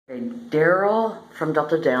Okay, Daryl from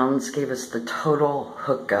Delta Downs gave us the total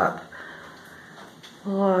hookup.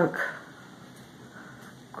 Look,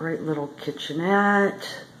 great little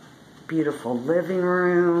kitchenette, beautiful living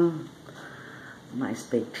room, nice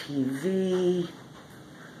big TV.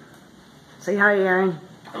 Say hi, Aaron.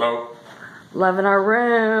 Hello. Loving our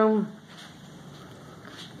room.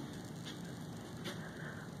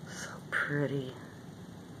 So pretty.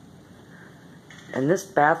 And this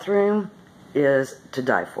bathroom is to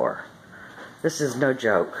die for. This is no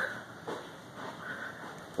joke.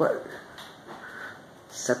 What?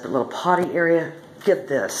 Separate little potty area. Get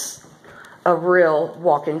this. A real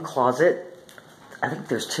walk-in closet. I think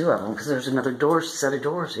there's two of them because there's another door, set of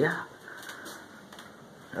doors, yeah.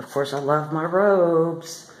 Of course, I love my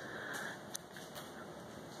robes.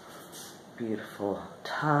 Beautiful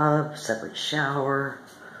tub, separate shower.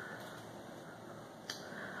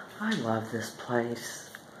 I love this place.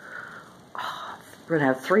 Oh, we're going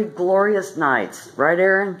to have 3 glorious nights. Right,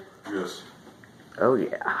 Aaron? Yes. Oh,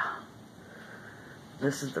 yeah.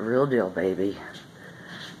 This is the real deal, baby.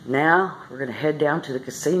 Now, we're going to head down to the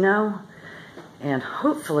casino and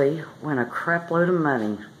hopefully win a crap load of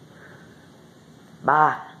money.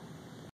 Bye.